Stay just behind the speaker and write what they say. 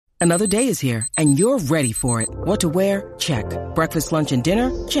Another day is here, and you're ready for it. What to wear? Check. Breakfast, lunch, and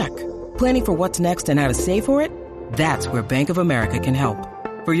dinner? Check. Planning for what's next and how to save for it? That's where Bank of America can help.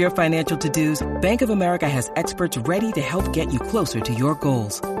 For your financial to-dos, Bank of America has experts ready to help get you closer to your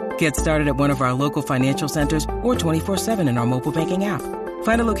goals. Get started at one of our local financial centers or 24/7 in our mobile banking app.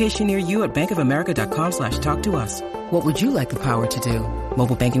 Find a location near you at bankofamerica.com/talktous. What would you like the power to do?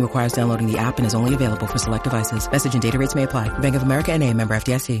 Mobile banking requires downloading the app and is only available for select devices. Message and data rates may apply. Bank of America N.A., member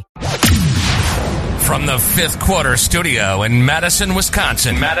FDIC. From the Fifth Quarter Studio in Madison,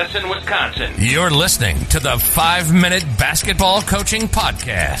 Wisconsin, you're listening to the 5-Minute Basketball Coaching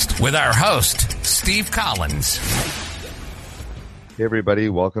Podcast with our host, Steve Collins. Hey, everybody.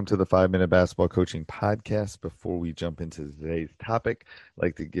 Welcome to the 5-Minute Basketball Coaching Podcast. Before we jump into today's topic, I'd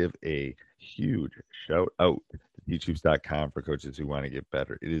like to give a huge shout out to YouTubes.com for coaches who want to get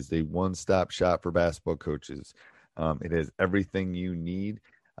better. It is a one-stop shop for basketball coaches. It has everything you need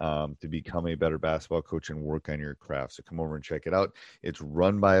to become a better basketball coach and work on your craft. So come over and check it out. It's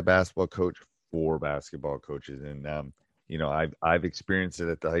run by a basketball coach for basketball coaches. And, I've experienced it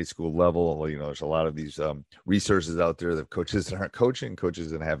at the high school level. There's a lot of these resources out there that coaches that aren't coaching, coaches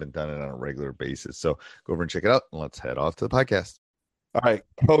that haven't done it on a regular basis. So go over and check it out, and let's head off to the podcast. All right,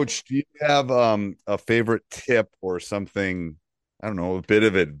 Coach, do you have a favorite tip or something, I don't know, a bit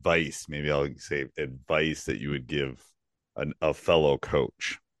of advice, maybe I'll say advice that you would give a fellow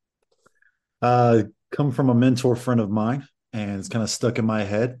coach? Come from a mentor friend of mine, and it's kind of stuck in my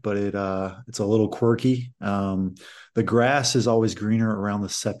head, but it's a little quirky. The grass is always greener around the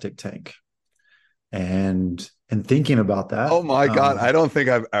septic tank. And thinking about that. Oh my God. I don't think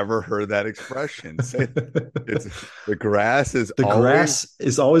I've ever heard that expression. The grass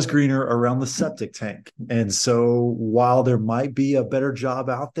is always greener around the septic tank. And so while there might be a better job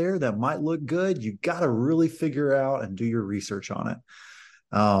out there that might look good, you got to really figure out and do your research on it.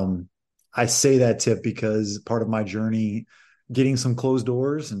 I say that tip because part of my journey, getting some closed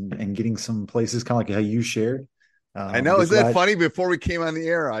doors and getting some places kind of like how you shared. I know. Isn't that funny? Before we came on the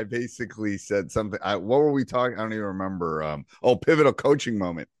air, I basically said something. What were we talking? I don't even remember. Pivotal coaching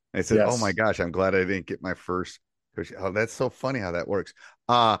moment. I said, yes. Oh my gosh, I'm glad I didn't get my first coach. Oh, that's so funny how that works.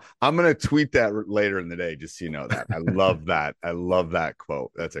 I'm going to tweet that later in the day, just so you know that. I love that. I love that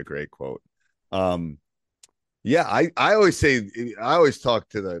quote. That's a great quote. Yeah, I always talk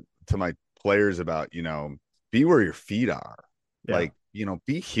to my players about, be where your feet are. Yeah. Like,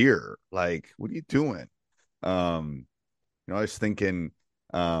 be here. Like, what are you doing? I was thinking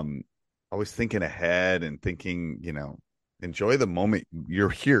ahead and thinking, enjoy the moment. You're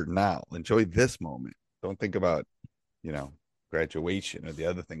here now. Enjoy this moment. Don't think about, graduation or the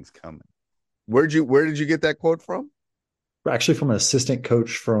other things coming. Where did you get that quote from? Actually, from an assistant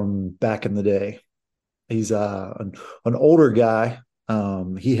coach from back in the day. He's an older guy.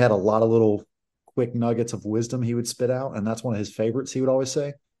 He had a lot of little quick nuggets of wisdom he would spit out, and that's one of his favorites. He would always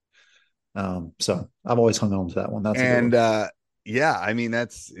say. So I've always hung on to that one. Yeah, I mean,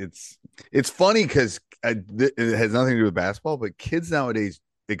 it's funny because it has nothing to do with basketball, but kids nowadays,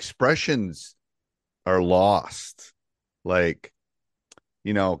 expressions are lost. Like,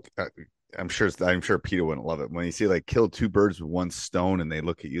 I'm sure Peter wouldn't love it when you see like kill two birds with one stone and they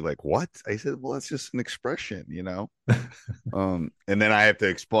look at you like, what? I said, well, that's just an expression, and then I have to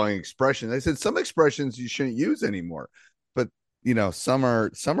explain expressions. I said, some expressions you shouldn't use anymore, but some are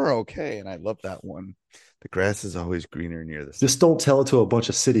okay. And I love that one. The grass is always greener near the sun. Just don't tell it to a bunch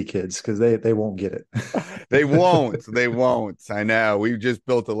of city kids because they won't get it. They won't. I know. We just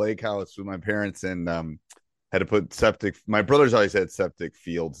built a lake house with my parents and had to put septic. My brothers always had septic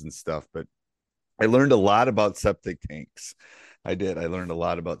fields and stuff, but I learned a lot about septic tanks. I did. I learned a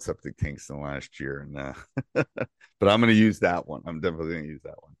lot about septic tanks in the last year. And but I'm going to use that one. I'm definitely going to use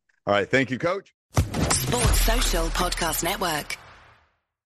that one. All right. Thank you, Coach. Sports Social Podcast Network.